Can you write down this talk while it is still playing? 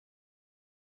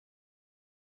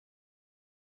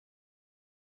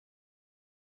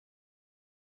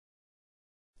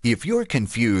If you're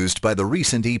confused by the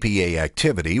recent EPA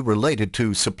activity related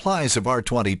to supplies of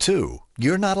R22,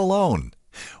 you're not alone.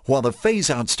 While the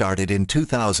phase-out started in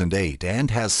 2008 and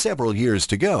has several years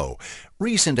to go,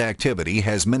 recent activity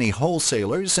has many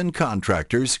wholesalers and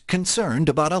contractors concerned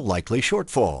about a likely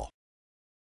shortfall.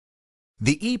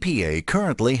 The EPA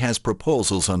currently has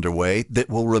proposals underway that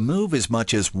will remove as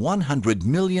much as 100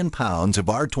 million pounds of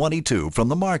R22 from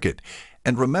the market.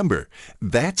 And remember,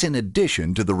 that's in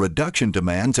addition to the reduction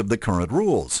demands of the current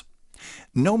rules.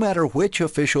 No matter which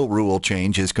official rule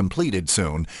change is completed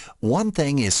soon, one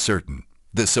thing is certain.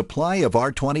 The supply of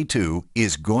R22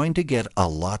 is going to get a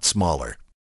lot smaller.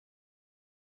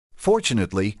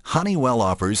 Fortunately, Honeywell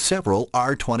offers several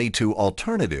R22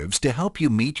 alternatives to help you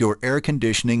meet your air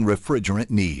conditioning refrigerant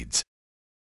needs.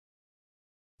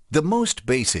 The most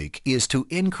basic is to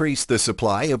increase the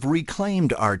supply of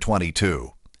reclaimed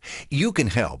R22. You can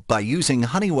help by using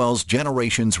Honeywell's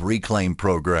Generations Reclaim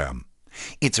program.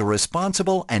 It's a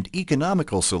responsible and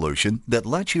economical solution that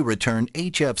lets you return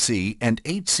HFC and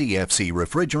HCFC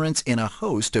refrigerants in a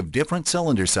host of different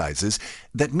cylinder sizes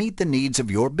that meet the needs of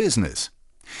your business.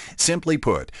 Simply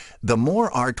put, the more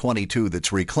R22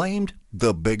 that's reclaimed,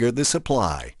 the bigger the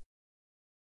supply.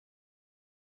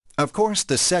 Of course,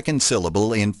 the second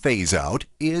syllable in phase out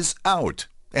is out.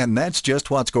 And that's just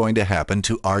what's going to happen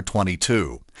to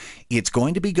R22. It's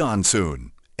going to be gone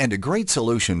soon. And a great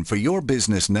solution for your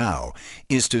business now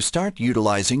is to start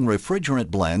utilizing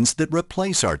refrigerant blends that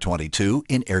replace R22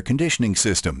 in air conditioning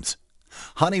systems.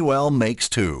 Honeywell makes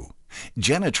two,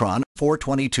 Genetron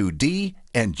R422D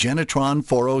and Genetron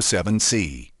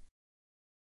R407C.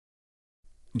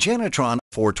 Genetron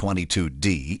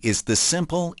R422D is the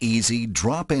simple, easy,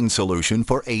 drop-in solution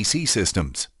for AC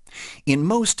systems. In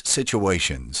most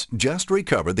situations, just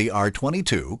recover the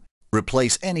R22,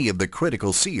 replace any of the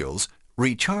critical seals,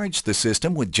 recharge the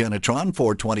system with Genetron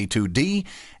R422D,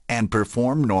 and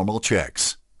perform normal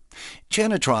checks.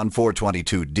 Genetron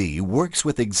R422D works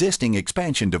with existing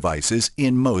expansion devices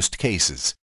in most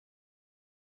cases.